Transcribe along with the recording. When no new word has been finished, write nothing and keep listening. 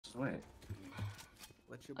Just wait.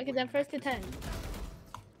 Okay, then first to 10.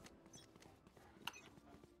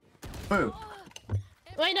 Boo.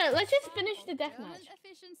 Wait, no, let's just finish the deathmatch.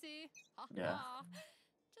 Yeah.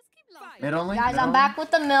 Mid only. Guys, mid I'm only? back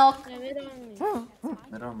with the milk. Yeah, mid only.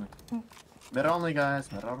 Mid only. Mid only,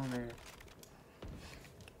 guys. Mid only.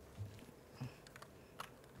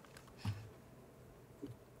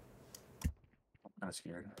 I'm kind of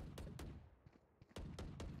scared.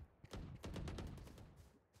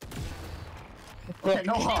 Okay,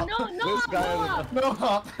 no hop. No, no, This guy no, hop. No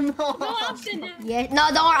hop. No hop. No hop, then. Yeah, no,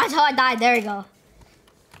 don't worry. Until I die. There you go.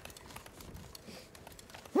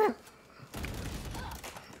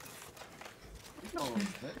 No,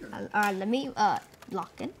 there. Alright, let me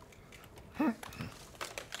lock in.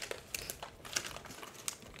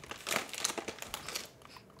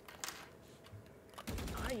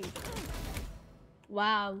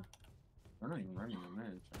 Wow. We're not even running the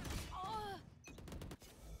match.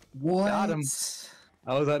 What? Got him.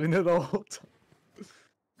 I was adding it the whole time.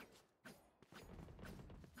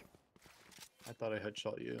 I thought I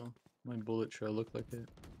headshot you. My bullet trail looked like it.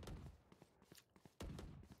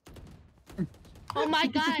 Oh my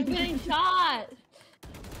god, I'm getting shot.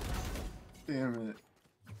 Damn it.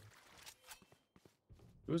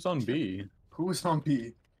 It was on B. Who was on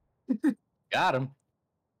B? Got him.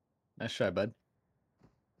 Nice try, bud.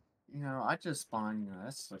 You know, I just spawned. You know,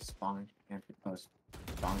 that's like spawn. Can't be post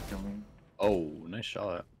spawn killing. Oh, nice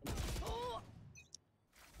shot.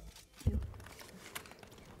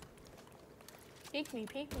 Peek me,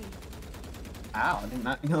 peek me. Ow! I did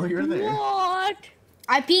not know you were there. What?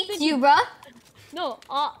 I peeked you, bruh. No,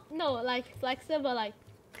 no, like Flexa, but like,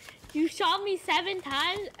 you shot me 7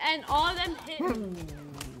 times and all of them hit me.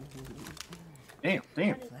 Damn,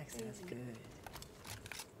 damn. That's good.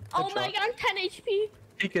 Oh my god, 10 HP.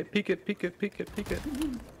 Peek it, peek it, peek it, peek it, peek it.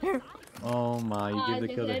 Oh my, you I gave the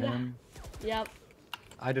kill to did. him. Yep.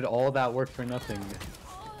 I did all that work for nothing.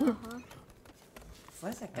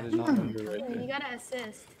 What's that I guy? did not remember right You there. gotta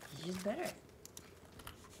assist. He's just better.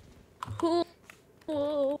 Cool.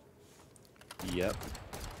 Cool. Yep.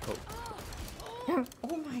 Oh.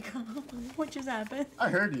 Oh my god, what just happened? I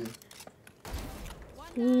heard you.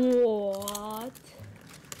 What?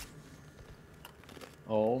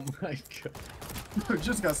 Oh my god. I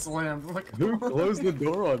just got slammed. Like, Who closed the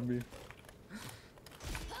door on me?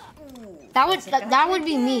 That would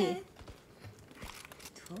be me.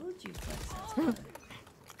 Told you, Flex, that's good.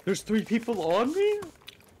 There's 3 people on me?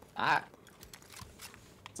 Ah.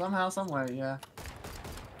 Somehow, someway, yeah.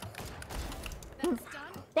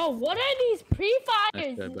 Bro, what are these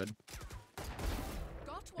pre-fires? Nice try, bud.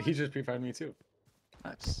 He just pre-fired me too.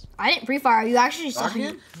 Nice. I didn't pre-fire. You actually saw me.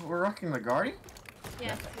 Guardian? We're rocking the Guardian?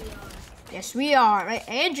 Yes, we are. Yes, we are. Right,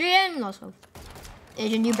 Adrian? Also.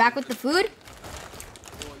 Adrian, you back with the food? Well,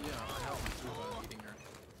 yeah, I have food, but I'm eating her.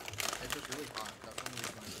 It's just really hot. That's one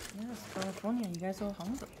reason. Yeah, it's California, you guys are all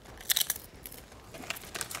hungry.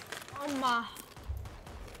 Oh my.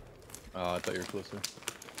 Oh, I thought you were closer.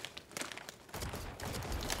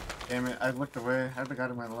 Damn it, I looked away. I had the guy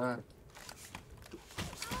to my left.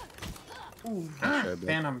 Ooh. Nice try, bud.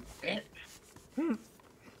 Phantom.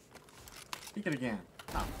 Peek it again.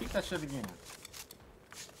 Oh, peek that shit again.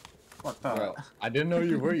 What the? Bro, I didn't know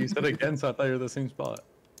you were. You said again, so I thought you were the same spot.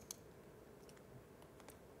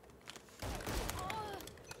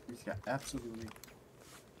 He's got absolutely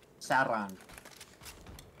Saran.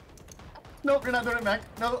 Nope, you're not doing it back.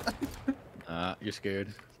 No. You're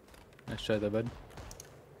scared. Nice try, that bud.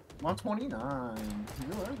 129.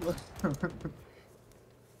 You are.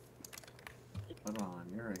 Hold on,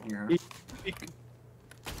 you're right here.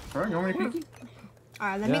 Bro, you want me to peek?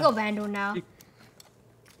 Alright, let me go Vandal now.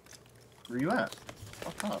 Where you at?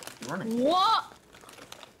 What's up? You're running. What?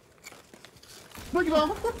 Boogie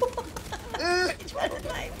bomb!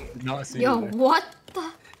 Did not see Yo, you there. what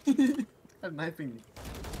the? I'm knifing you.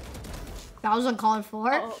 That was uncalled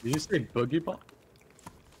for. Oh. Did you say boogie bomb?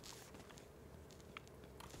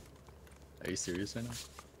 Are you serious right now?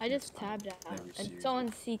 I just tabbed out. Never It's serious. on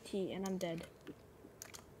CT and I'm dead.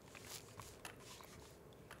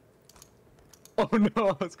 Oh no,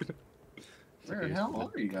 I was gonna. Where the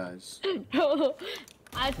hell are you guys? Bro,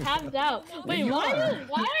 I tapped out. Wait, you why are.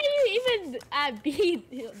 are you even at B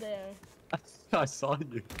there? I saw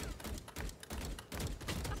you.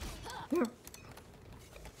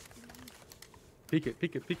 Peek it,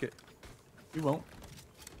 peek it, peek it. You won't.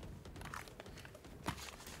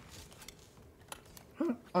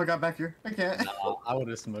 Oh, I got back here. I can't. I would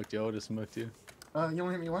have smoked you. I would have smoked you. You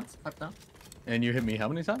only hit me once? Pipe down. And you hit me how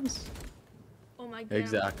many times? Oh my god.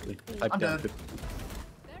 Exactly. Type I'm down. dead.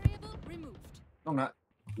 Variable removed. No, I'm not.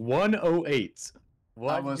 108.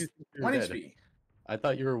 Why I did was you think you 1 were dead? HP. I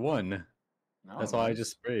thought you were 1. No, That's it why I was.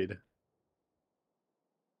 just sprayed.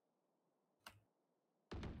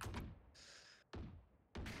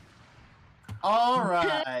 All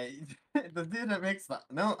right. The dude that makes the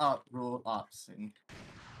no up rule option.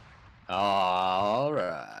 All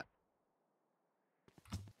right.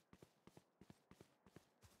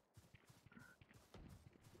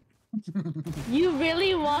 You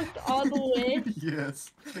really walked all the way?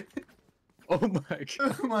 Yes. Oh my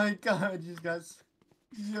god. Oh my god, you guys.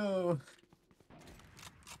 Yo.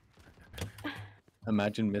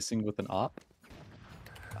 Imagine missing with an op.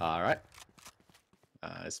 All right.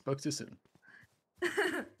 I spoke too soon.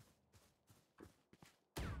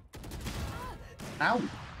 Ow.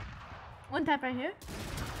 One tap right here.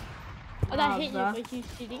 Oh, that Wow, hit you, bruh. but you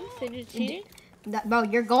cheating? Cinder cheating? Bro,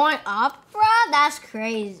 you're going up, bro? That's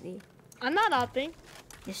crazy. I'm not upping.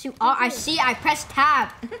 Yes, you are. I see. I pressed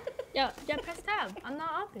tab. Yeah, Yeah, press tab. I'm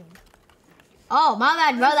not upping. Oh, my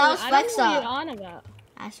bad, bro. That was I don't know what you're Flexa. on about.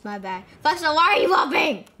 That's my bad. Flexa, why are you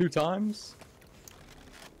upping? 2 times?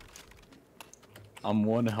 I'm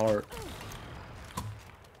 1 heart.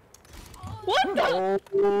 What the?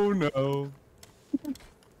 Oh no.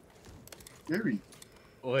 Scary.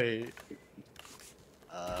 Wait.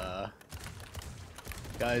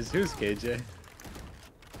 Guys, who's KJ?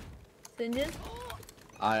 Sinjin?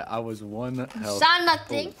 I was 1 health. Sound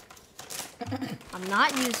nothing. I'm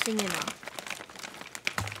not using it now.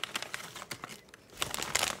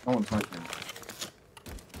 No one's hunting.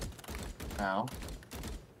 Ow.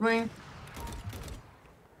 Swing.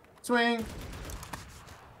 Swing.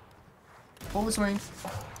 Pull the swing.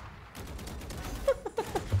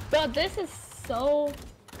 Bro, this is so...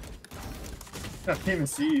 I can't even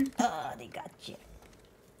see you. They got you.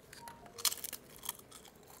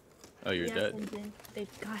 Oh, you're Yeah, dead. Sinjin, they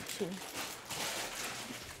got you.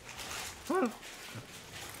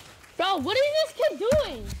 Bro, what is this kid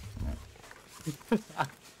doing?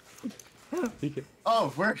 He can... Oh,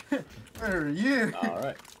 where are you? All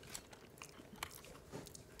right.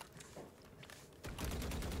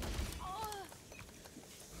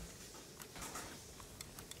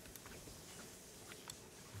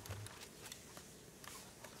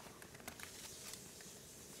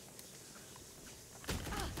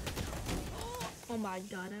 Oh my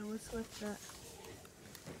god, I was with that.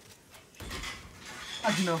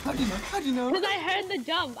 How'd you know? How'd you know? How'd you know? Because I heard the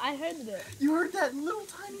jump. I heard it. You heard that little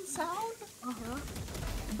tiny sound? Uh-huh.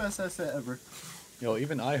 Best asset ever. Yo,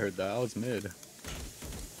 even I heard that. I was mid.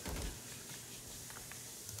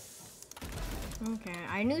 Okay,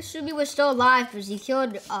 I knew Tsubi was still alive because he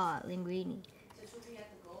killed Linguini.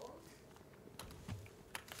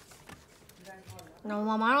 No,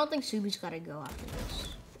 Mom, I don't think Tsubi's gotta go after this.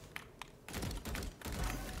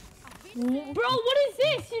 Bro, what is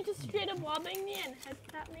this? You just straight up wobbling me and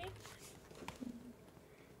headshot me?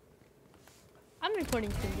 I'm reporting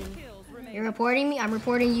Sinjin. You're reporting me? I'm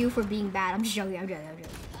reporting you for being bad. I'm just joking, I'm joking.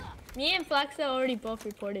 Me and Flexa already both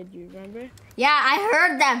reported you, remember? Yeah, I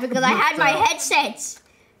heard that because I had my headsets.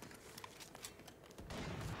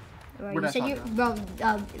 Bro, Where'd you that said you, sound bro,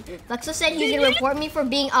 Lexa said he's gonna report me for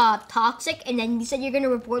being toxic, and then you said you're gonna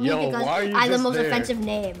report me Yo, because why are you I have the just most there? offensive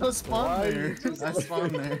name. I spawned Why there. you I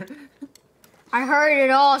spawned there. I heard it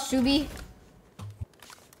all, Tsubi.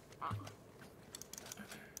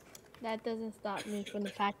 That doesn't stop me from the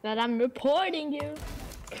fact that I'm reporting you.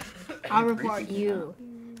 I'll report you.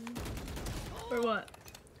 For what?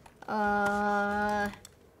 What? I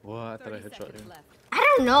thought I headshot you.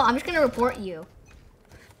 I don't know. I'm just gonna report you.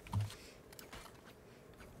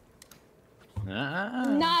 Nah.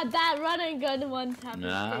 Nah, that running gun one time.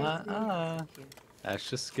 Nah. That's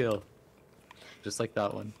just skill. Just like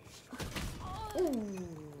that one.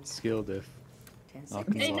 Skill diff. Not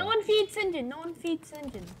Hey, no gonna lie. one feeds Sinjin. No one feeds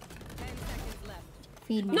Sinjin.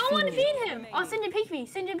 Feed me. No feed one me. feed him. Oh, Sinjin picked me.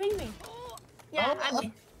 Sinjin picked me. Yeah, I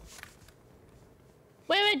mean.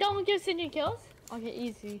 Wait, don't give Sinjin kills? Okay,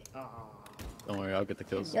 easy. Don't worry, I'll get the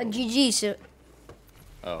kills. Yo, GG, so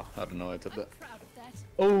Oh, I don't know. I took that.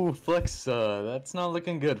 Oh, Flexa, that's not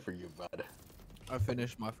looking good for you, bud. I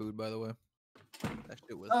finished my food, by the way. That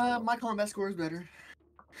shit was. My combat score is better.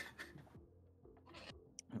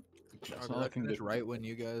 That's Did not I looking finish good. right when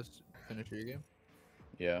you guys finish your game?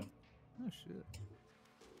 Yeah. Oh shit.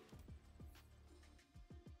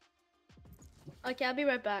 Okay, I'll be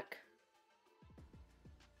right back.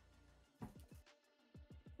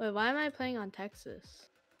 Wait, why am I playing on Texas?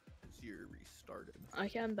 It's year restarted.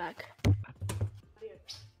 Okay, I'm back.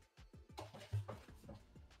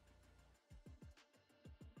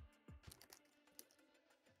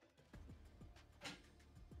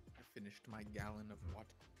 I finished my gallon of water.